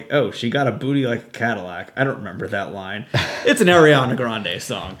Oh, she got a booty like a Cadillac. I don't remember that line. It's an Ariana Grande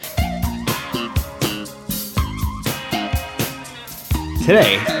song.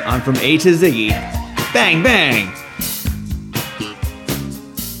 Today, on From A to Ziggy, Bang Bang!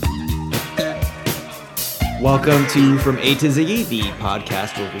 Welcome to From A to Ziggy, the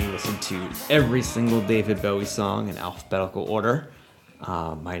podcast where we listen to every single David Bowie song in alphabetical order.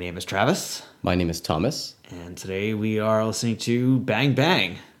 My name is Travis. My name is Thomas. And today we are listening to Bang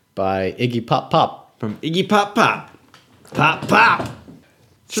Bang. By Iggy Pop Pop. From Iggy Pop Pop. Pop Pop!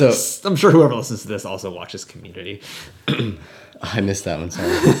 So I'm sure whoever listens to this also watches Community. I missed that one,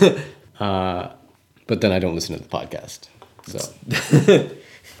 sorry. But then I don't listen to the podcast. So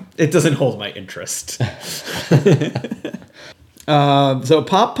It doesn't hold my interest. So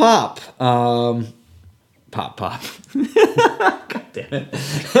Pop Pop. Pop Pop. God damn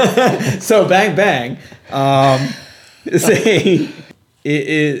it. So Bang Bang.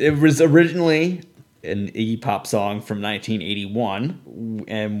 It was originally an Iggy Pop song from 1981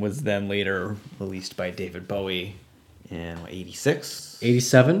 and was then later released by David Bowie in 86?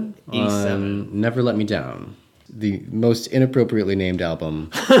 87? 87. Never Let Me Down. The most inappropriately named album.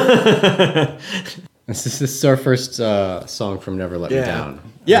 This is our first song from Never Let Me Down.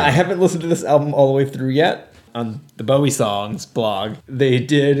 Yeah, I haven't listened to this album all the way through yet. On the Bowie Songs blog, they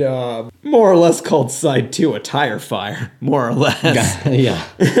did more or less called Side 2 a tire fire, more or less. Yeah.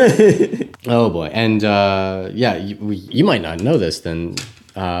 Oh boy. And you might not know this then,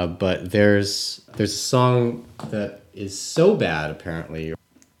 but there's a song that is so bad apparently.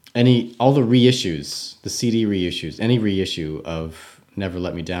 All the reissues, the CD reissues, any reissue of Never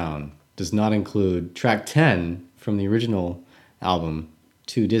Let Me Down does not include track 10 from the original album,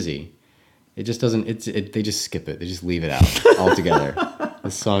 Too Dizzy. It just doesn't, they just skip it. They just leave it out altogether. The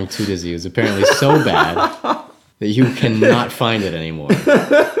song Too Dizzy is apparently so bad that you cannot find it anymore.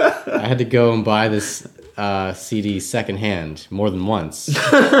 I had to go and buy this CD secondhand more than once.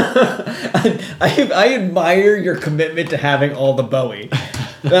 I admire your commitment to having all the Bowie.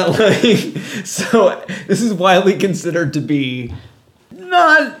 So this is widely considered to be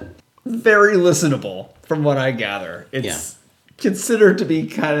not very listenable from what I gather. It's considered to be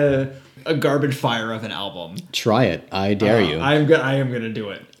kind of a garbage fire of an album. Try it. I dare you. I am gonna do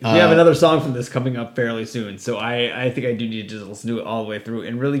it. We have another song from this coming up fairly soon, so I think I do need to just listen to it all the way through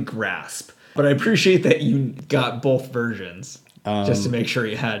and really grasp. But I appreciate that you got both versions, just to make sure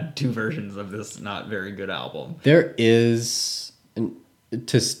you had two versions of this not very good album. There is,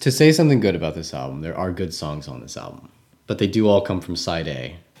 to say something good about this album, there are good songs on this album, but they do all come from side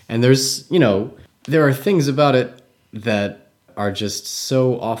A. And there are things about it that are just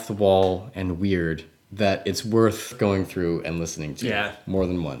so off the wall and weird that it's worth going through and listening to more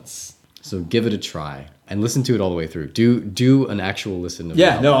than once. So give it a try and listen to it all the way through. Do an actual listen of the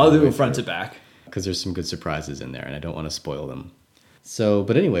album. I'll do it front to back. Because there's some good surprises in there and I don't want to spoil them. So,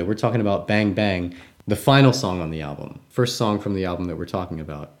 but anyway, we're talking about Bang Bang, the final song on the album. First song from the album that we're talking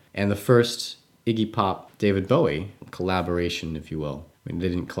about. And the first Iggy Pop, David Bowie collaboration, if you will. I mean, they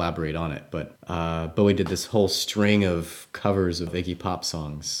didn't collaborate on it, but Bowie did this whole string of covers of Iggy Pop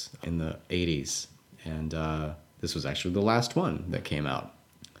songs in the 80s. And this was actually the last one that came out.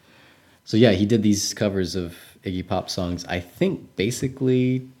 So yeah, he did these covers of Iggy Pop songs, I think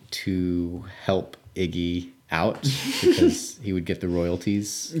basically to help Iggy out because he would get the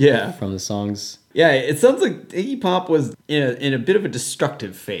royalties from the songs. Yeah, it sounds like Iggy Pop was in a bit of a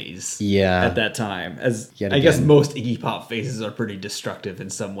destructive phase at that time. As I guess most Iggy Pop phases are pretty destructive in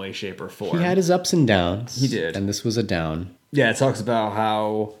some way, shape, or form. He had his ups and downs. He did. And this was a down. Yeah, it talks about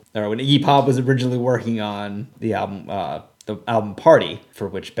how when Iggy Pop was originally working on the album Party, for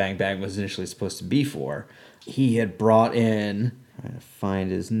which Bang Bang was initially supposed to be for, he had brought in, trying to find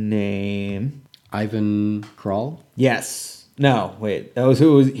his name, Ivan Krall? Yes. No, wait. That was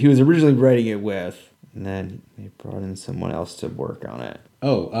who he was originally writing it with. And then they brought in someone else to work on it.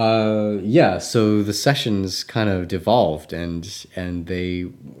 So the sessions kind of devolved and they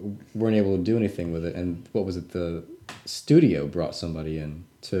weren't able to do anything with it. And what was it? The studio brought somebody in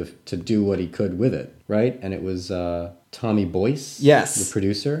to do what he could with it, right? And it was Tommy Boyce, the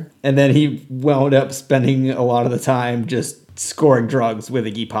producer. And then he wound up spending a lot of the time just scoring drugs with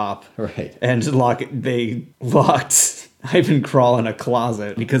Iggy Pop. Right. And they locked Ivan Krall in a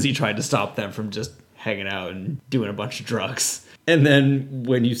closet because he tried to stop them from just hanging out and doing a bunch of drugs. And then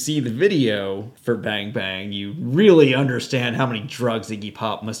when you see the video for Bang Bang, you really understand how many drugs Iggy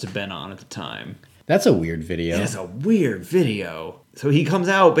Pop must have been on at the time. That's a weird video. It's a weird video. So he comes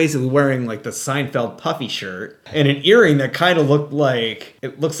out basically wearing like the Seinfeld puffy shirt and an earring that kind of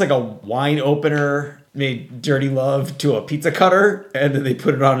looks like a wine opener made Dirty Love to a pizza cutter and then they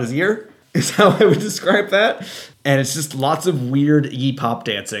put it on his ear, is how I would describe that. And it's just lots of weird Iggy Pop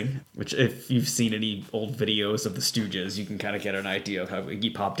dancing, which if you've seen any old videos of the Stooges, you can kind of get an idea of how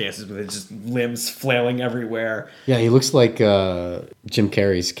Iggy Pop dances with his just limbs flailing everywhere. Yeah, he looks like Jim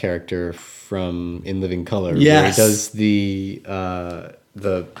Carrey's character from In Living Color. Yes. Where he does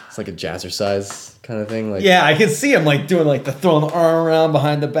it's like a jazzercise kind of thing. Like, Yeah, I can see him like doing like the throwing the arm around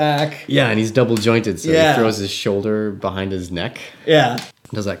behind the back. yeah, and he's double jointed, so Yeah. he throws his shoulder behind his neck. Yeah.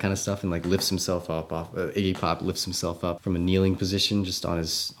 Does that kind of stuff and like lifts himself up off Iggy Pop lifts himself up from a kneeling position just on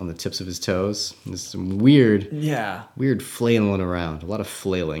the tips of his toes. There's some weird flailing around. A lot of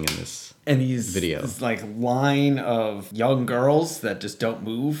flailing in this And these video. This like line of young girls that just don't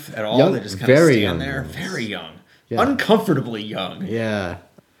move at all. Young- They just kind of very stand young there. girls. Very young. Yeah. Uncomfortably young. Yeah.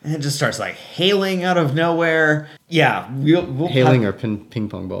 And it just starts like hailing out of nowhere. Yeah, we'll Hailing have, or ping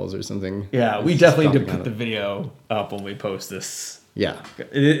pong balls or something. Yeah, we It's definitely need to stomping put on the it. video up when we post this. Yeah.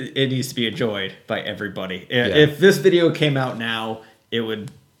 It needs to be enjoyed by everybody. Yeah. If this video came out now, it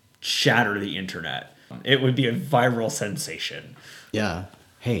would shatter the internet. It would be a viral sensation. Yeah.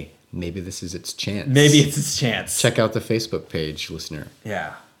 Hey, maybe this is its chance. Maybe it's its chance. Check out the Facebook page, listener.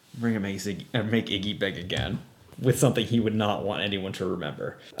 Yeah, bring him make Iggy big again with something he would not want anyone to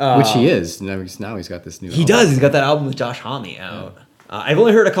remember. Which he is. Now he's got this new He album. does. He's got that album with Josh Homme out. I've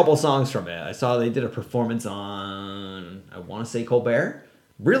only heard a couple songs from it. I saw they did a performance on, I want to say Colbert.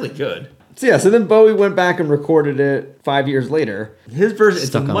 Really good. So then Bowie went back and recorded it 5 years later. His version,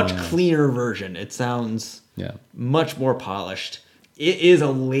 Stuck it's a on much my ass. cleaner version. It sounds Yeah. much more polished. It is a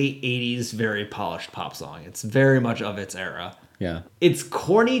late 80s, very polished pop song. It's very much of its era. Yeah. It's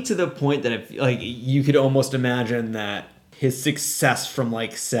corny to the point that if like you could almost imagine that his success from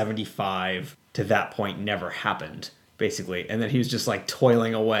like 75 to that point never happened, basically, and then he was just like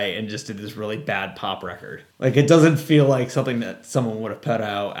toiling away and just did this really bad pop record. Like it doesn't feel like something that someone would have put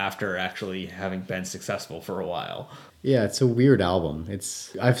out after actually having been successful for a while. Yeah, it's a weird album.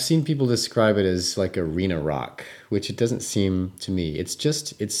 I've seen people describe it as like arena rock, which it doesn't seem to me. It's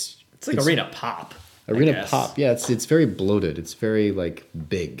like arena pop. I arena guess. pop. Yeah, it's very bloated. It's very like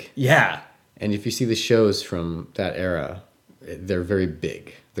big. Yeah. And if you see the shows from that era, they're very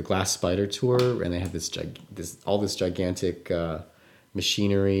big. The Glass Spider tour, and they have this gigantic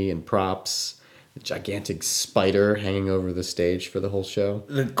machinery and props, a gigantic spider hanging over the stage for the whole show.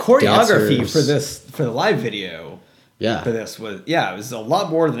 The choreography Dancers. for the live video Yeah. for this was, it was a lot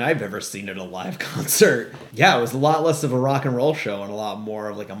more than I've ever seen at a live concert. Yeah, it was a lot less of a rock and roll show and a lot more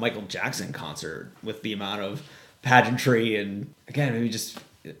of like a Michael Jackson concert with the amount of pageantry and, again, maybe just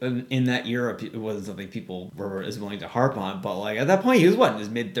in that era it wasn't something people were as willing to harp on, but like at that point he was what, in his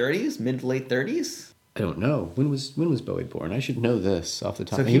mid to late 30s? I don't know. When was Bowie born? I should know this off the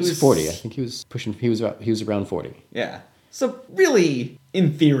top. So he was 40. I think he was pushing. He was around 40. Yeah. So really,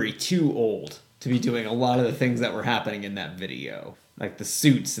 in theory, too old to be doing a lot of the things that were happening in that video. Like the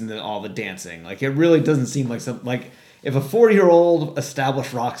suits and all the dancing. Like it really doesn't seem like if a 40-year-old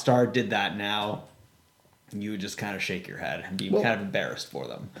established rock star did that now, you would just kind of shake your head and be kind of embarrassed for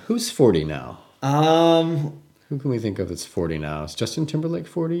them. Who's 40 now? Um, Who can we think of that's 40 now? Is Justin Timberlake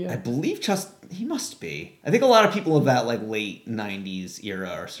 40 yet? I believe he must be. I think a lot of people of that like late 90s era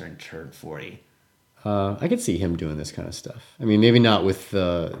are starting to turn 40. I could see him doing this kind of stuff. I mean, maybe not with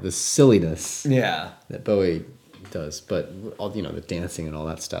the silliness Yeah. that Bowie does, but all the dancing and all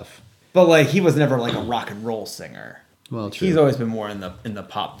that stuff. But like he was never like a rock and roll singer. Well, true. He's always been more in the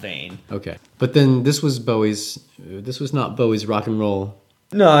pop vein. Okay, but then this was not Bowie's rock and roll.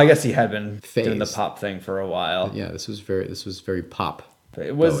 No, I guess he had been doing the Phase. pop thing for a while. Yeah, this was very pop. But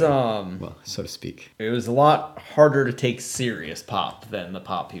it was Bowie. Well, so to speak. it was a lot harder to take serious pop than the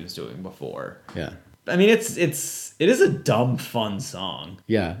pop he was doing before. Yeah. I mean, it is a dumb fun song.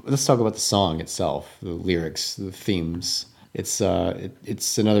 Yeah, let's talk about the song itself, the lyrics, the themes. It's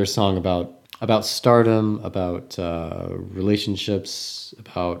another song about stardom, about relationships,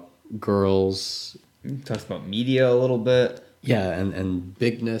 about girls. It talks about media a little bit. Yeah, and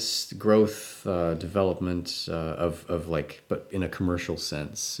bigness, growth, development of like, but in a commercial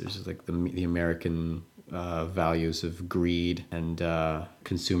sense. There's like the American values of greed and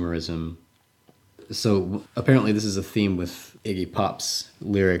consumerism. So apparently this is a theme with Iggy Pop's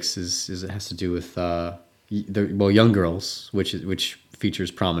lyrics. Is it has to do with young girls, which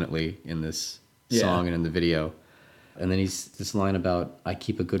features prominently in this song and in the video. And then he's this line about "I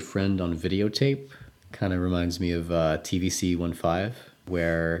keep a good friend on videotape." Kind of reminds me of TVC 15,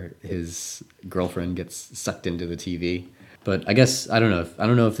 where his girlfriend gets sucked into the TV. But I guess I don't know. I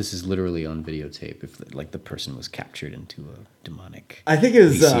don't know if this is literally on videotape. If like the person was captured into a demonic. I think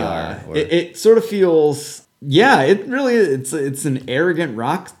it's VCR or- it sort of feels. Yeah, it really it's an arrogant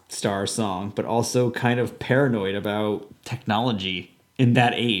rock star song, but also kind of paranoid about technology in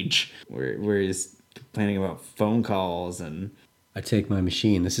that age, where he's complaining about phone calls and. I take my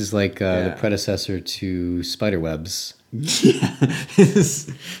machine. This is like the predecessor to Spiderwebs. Yeah, this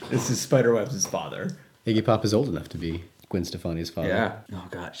is Spiderwebs' father. Iggy Pop is old enough to be Gwen Stefani's father. Yeah. Oh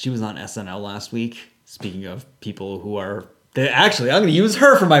god, she was on SNL last week. Speaking of people who are. Actually, I'm going to use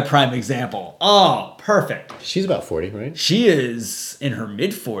her for my prime example. Oh, perfect. She's about 40, right? She is in her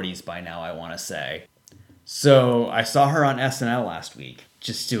mid-40s by now, I want to say. So I saw her on SNL last week,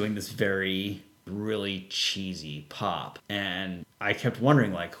 just doing this very, really cheesy pop. And I kept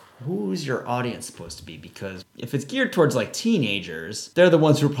wondering, like, who's your audience supposed to be? Because if it's geared towards, like, teenagers, they're the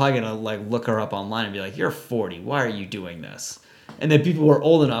ones who are probably going to, like, look her up online and be like, you're 40, why are you doing this? And then people who are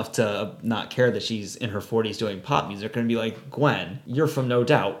old enough to not care that she's in her 40s doing pop music are going to be like, Gwen, you're from No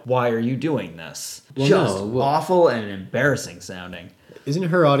Doubt. Why are you doing this? Well, Just no, well- awful and embarrassing sounding. Isn't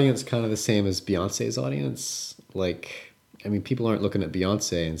her audience kind of the same as Beyonce's audience? Like, I mean, people aren't looking at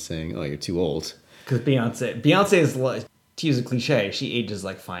Beyonce and saying, oh, you're too old. Because Beyonce is, like, to use a cliche, she ages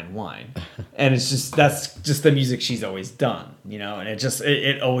like fine wine. And that's just the music she's always done, you know? And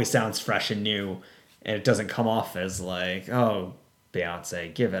it always sounds fresh and new. And it doesn't come off as like, oh,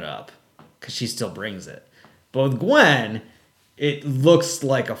 Beyonce, give it up. Because she still brings it. But with Gwen, it looks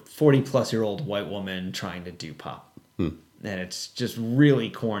like a 40-plus-year-old white woman trying to do pop. And it's just really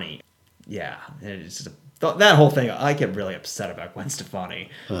corny. Yeah. And it's just, that whole thing, I get really upset about Gwen Stefani.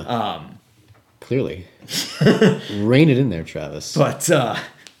 Clearly. Rein it in there, Travis. But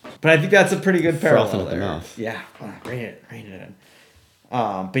I think that's a pretty good parallel Frothing at the there. mouth. Yeah, rein it in.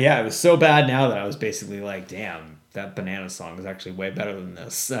 But yeah, it was so bad now that I was basically like, damn, that Banana song is actually way better than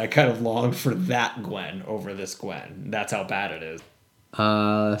this. And I kind of longed for that Gwen over this Gwen. That's how bad it is.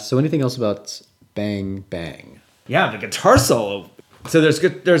 So anything else about Bang Bang? Yeah, the guitar solo. So there's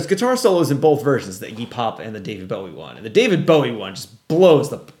guitar solos in both versions, the Iggy Pop and the David Bowie one. And the David Bowie one just blows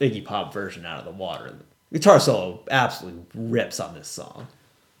the Iggy Pop version out of the water. The guitar solo absolutely rips on this song.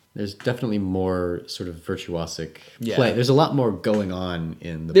 There's definitely more sort of virtuosic Yeah. play. There's a lot more going on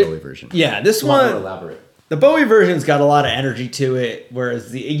in the Bowie version. Yeah, this It's a lot one... more elaborate. The Bowie version's got a lot of energy to it, whereas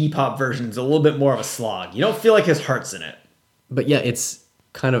the Iggy Pop version's a little bit more of a slog. You don't feel like his heart's in it. But yeah, it's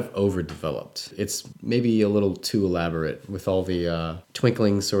kind of overdeveloped. It's maybe a little too elaborate with all the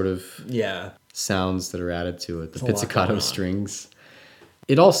twinkling sort of Yeah. sounds that are added to it, the There's a lot going pizzicato on. strings.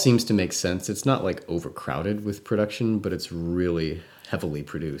 It all seems to make sense. It's not like overcrowded with production, but it's really heavily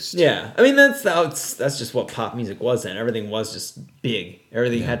produced. Yeah. I mean, that's just what pop music was then. Everything was just big.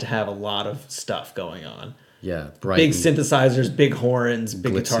 Everything had to have a lot of stuff going on. Yeah, bright. Big and- synthesizers, big horns,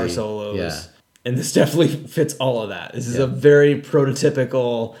 big guitar glitzy. solos. Yeah. And this definitely fits all of that. This is Yeah. a very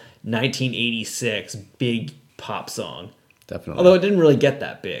prototypical 1986 big pop song. Definitely. Although it didn't really get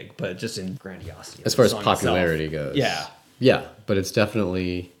that big, but just in grandiosity. as far as The song popularity itself. goes. Yeah. Yeah, but it's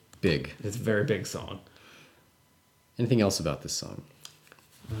definitely big. It's a very big song. Anything else about this song?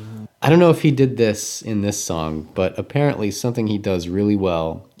 I don't know if he did this in this song, but apparently something he does really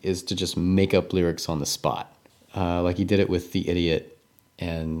well is to just make up lyrics on the spot. Like he did it with The Idiot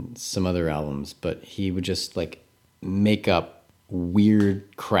and some other albums, but he would just like make up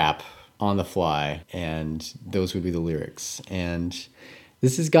weird crap on the fly, and those would be the lyrics. And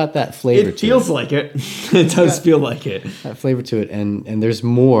this has got that flavor It to feels it. like it. It does feel like it. That flavor to it, and there's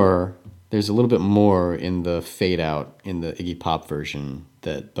more. There's a little bit more in the fade out in the Iggy Pop version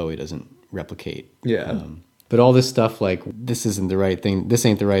that Bowie doesn't replicate. Yeah. But all this stuff like this isn't the right thing. This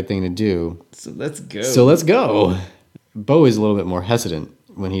ain't the right thing to do. So let's go. So let's go. Bowie's a little bit more hesitant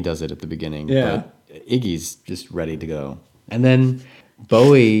when he does it at the beginning. Yeah. But Iggy's just ready to go. And then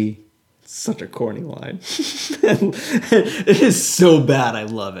Bowie. Such a corny line. It is so bad. I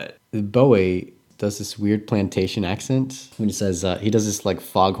love it. Bowie does this weird plantation accent when he says he does this like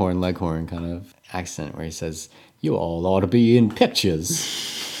foghorn leghorn kind of accent where he says you all ought to be in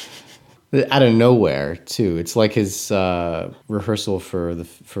pictures out of nowhere too. It's like his rehearsal for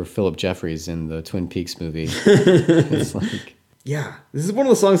Philip Jeffries in the Twin Peaks movie. It's like, Yeah. This is one of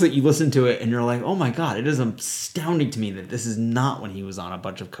the songs that you listen to it and you're like, oh my God, it is astounding to me that this is not when he was on a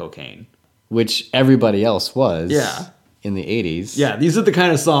bunch of cocaine. which everybody else was. Yeah. In the 80s. Yeah, these are the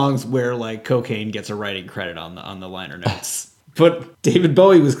kind of songs where like cocaine gets a writing credit on the liner notes. But David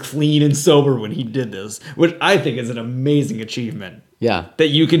Bowie was clean and sober when he did this, which I think is an amazing achievement. Yeah. That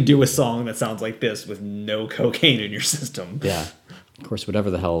you can do a song that sounds like this with no cocaine in your system. Yeah. Of course, whatever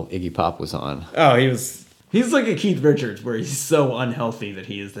the hell Iggy Pop was on. Oh, he was He's like a Keith Richards, where he's so unhealthy that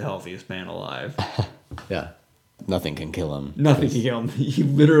he is the healthiest man alive. Yeah. Nothing can kill him. Nothing can kill him. He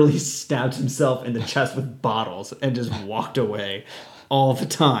literally stabbed himself in the chest with bottles and just walked away all the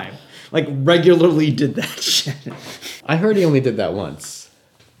time. Like, regularly did that shit. I heard he only did that once.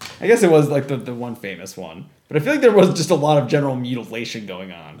 I guess it was like the one famous one. But I feel like there was just a lot of general mutilation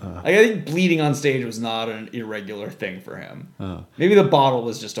going on. Like, I think bleeding on stage was not an irregular thing for him. Maybe the bottle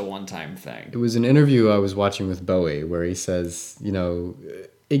was just a one-time thing. It was an interview I was watching with Bowie where he says,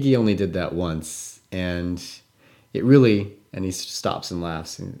 Iggy only did that once, and it really, and he stops and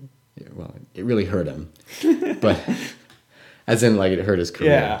laughs, and, well, it really hurt him. But, as in, like, it hurt his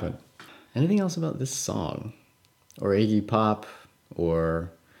career. Yeah. But anything else about this song? Or Iggy Pop?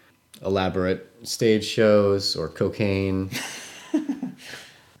 Or elaborate stage shows? Or cocaine?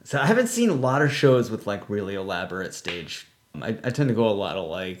 So I haven't seen a lot of shows with, like, really elaborate stage. I tend to go a lot of,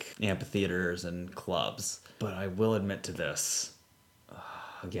 like, amphitheaters and clubs. But I will admit to this.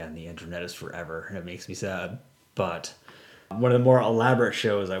 Again, the internet is forever, and it makes me sad. But one of the more elaborate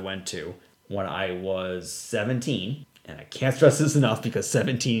shows I went to when I was 17, and I can't stress this enough because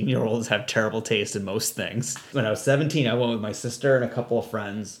 17-year-olds have terrible taste in most things. When I was 17, I went with my sister and a couple of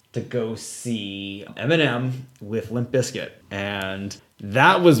friends to go see Eminem with Limp Bizkit. And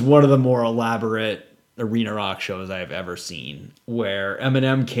that was one of the more elaborate arena rock shows I have ever seen, where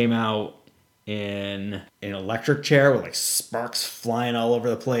Eminem came out in an electric chair with like sparks flying all over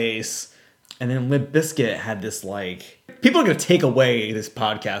the place. And then Limp Bizkit had this, like... People are going to take away this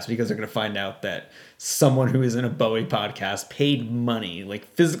podcast because they're going to find out that someone who is in a Bowie podcast paid money, like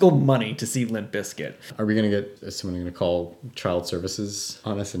physical money, to see Limp Bizkit. Are we going to is someone going to call child services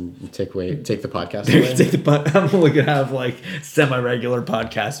on us and take the podcast away? I'm only going to have, like, semi-regular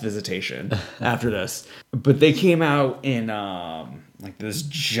podcast visitation after this. But they came out in... like this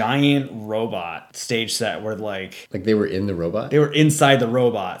giant robot stage set where like they were in the robot? They were inside the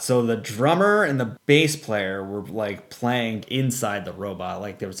robot. So the drummer and the bass player were like playing inside the robot.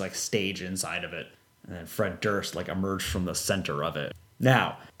 Like there was like stage inside of it. And then Fred Durst like emerged from the center of it.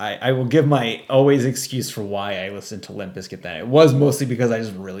 Now, I will give my always excuse for why I listened to Limp Bizkit then. It was mostly because I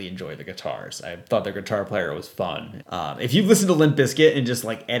just really enjoyed the guitars. I thought their guitar player was fun. If you listen to Limp Bizkit and just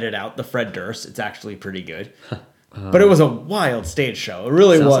like edit out the Fred Durst, it's actually pretty good. But it was a wild stage show. It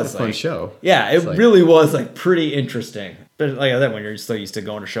really was like a fun show. Yeah, it really was like pretty interesting. But like I said, when you're so used to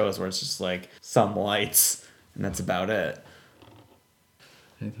going to shows where it's just like some lights and that's about it.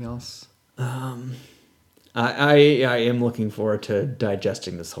 Anything else? I am looking forward to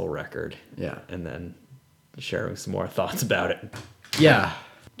digesting this whole record. Yeah. And then sharing some more thoughts about it. Yeah.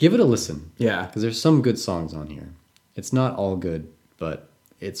 Give it a listen. Yeah. Because there's some good songs on here. It's not all good, but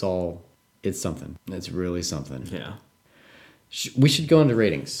it's something. It's really something. Yeah. We should go into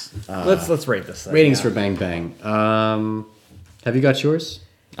ratings. Let's rate this thing. Ratings for Bang Bang. Have you got yours?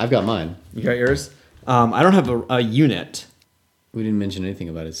 I've got mine. You got yours? I don't have a unit. We didn't mention anything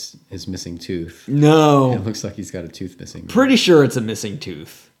about his missing tooth. No. It looks like he's got a tooth missing. Pretty sure it's a missing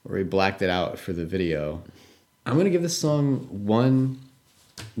tooth. Or he blacked it out for the video. I'm going to give this song one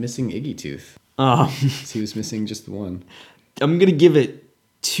missing Iggy tooth. He was missing just the one. I'm going to give it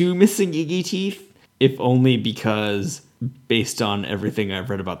 2 missing Iggy teeth, if only because, based on everything I've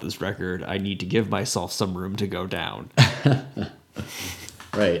read about this record, I need to give myself some room to go down.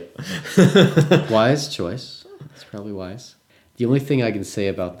 Right. Wise choice. It's probably wise. The only thing I can say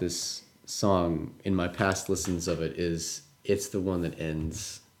about this song in my past listens of it is it's the one that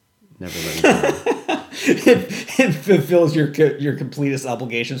ends Never Let Me Go. It fulfills your completest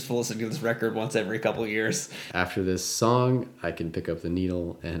obligations to listen to this record once every couple of years. After this song, I can pick up the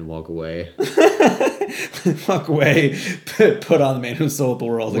needle and walk away. Walk away, put on The Man Who Sold the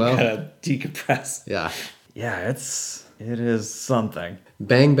World and kind of decompress. Yeah. Yeah, it is something.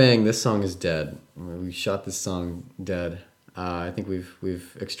 Bang Bang, this song is dead. We shot this song dead. I think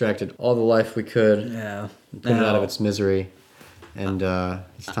we've extracted all the life we could. Yeah. Put it out of its misery. And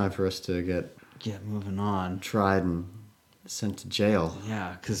it's time for us to get moving on. Tried and sent to jail.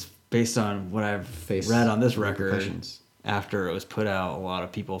 Yeah, because based on what I've read on this record, after it was put out, a lot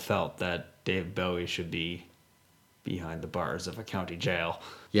of people felt that Dave Bowie should be behind the bars of a county jail.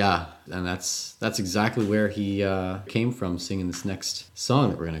 Yeah, and that's exactly where he came from singing this next song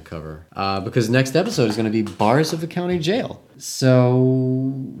that we're going to cover. Because next episode is going to be Bars of a County Jail.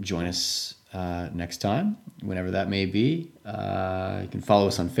 So join us next time, whenever that may be. You can follow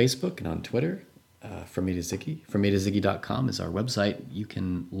us on Facebook and on Twitter. From Me to Ziggy. FromMeToZiggy.com is our website. You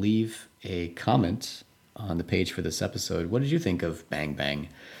can leave a comment on the page for this episode. What did you think of Bang Bang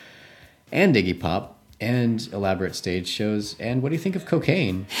and Iggy Pop and elaborate stage shows? And what do you think of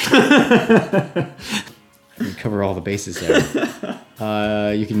cocaine? We cover all the bases there.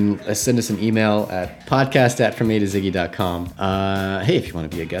 You can send us an email at podcast@FromAToZiggy.com. Hey, if you want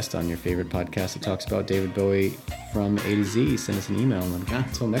to be a guest on your favorite podcast that talks about David Bowie from A to Z, send us an email. And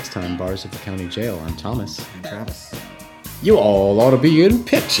until next time, Bars of the County Jail. I'm Thomas. I'm Travis. You all ought to be in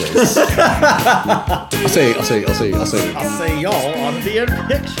pictures. I'll say. Y'all ought to be in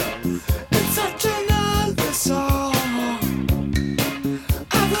pictures. It's such an ugly song.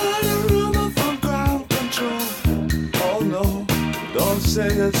 I've heard a rumor from ground control. Oh no, don't say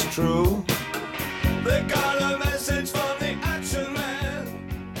it's true. They got a message from the Action Man.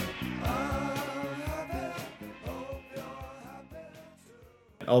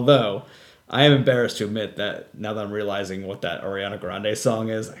 Although, I am embarrassed to admit that now that I'm realizing what that Ariana Grande song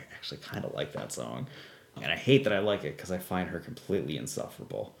is, I actually kind of like that song. And I hate that I like it because I find her completely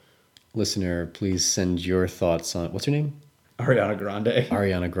insufferable. Listener, please send your thoughts on... What's her name? Ariana Grande.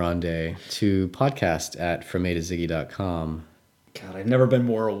 Ariana Grande to podcast@FromAToZiggy.com. God, I've never been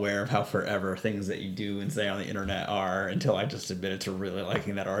more aware of how forever things that you do and say on the internet are until I just admitted to really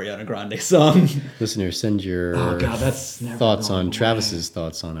liking that Ariana Grande song. Listener, send your that's never thoughts going on away. Travis's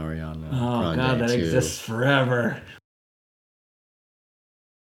thoughts on Ariana Grande God, that to exists forever.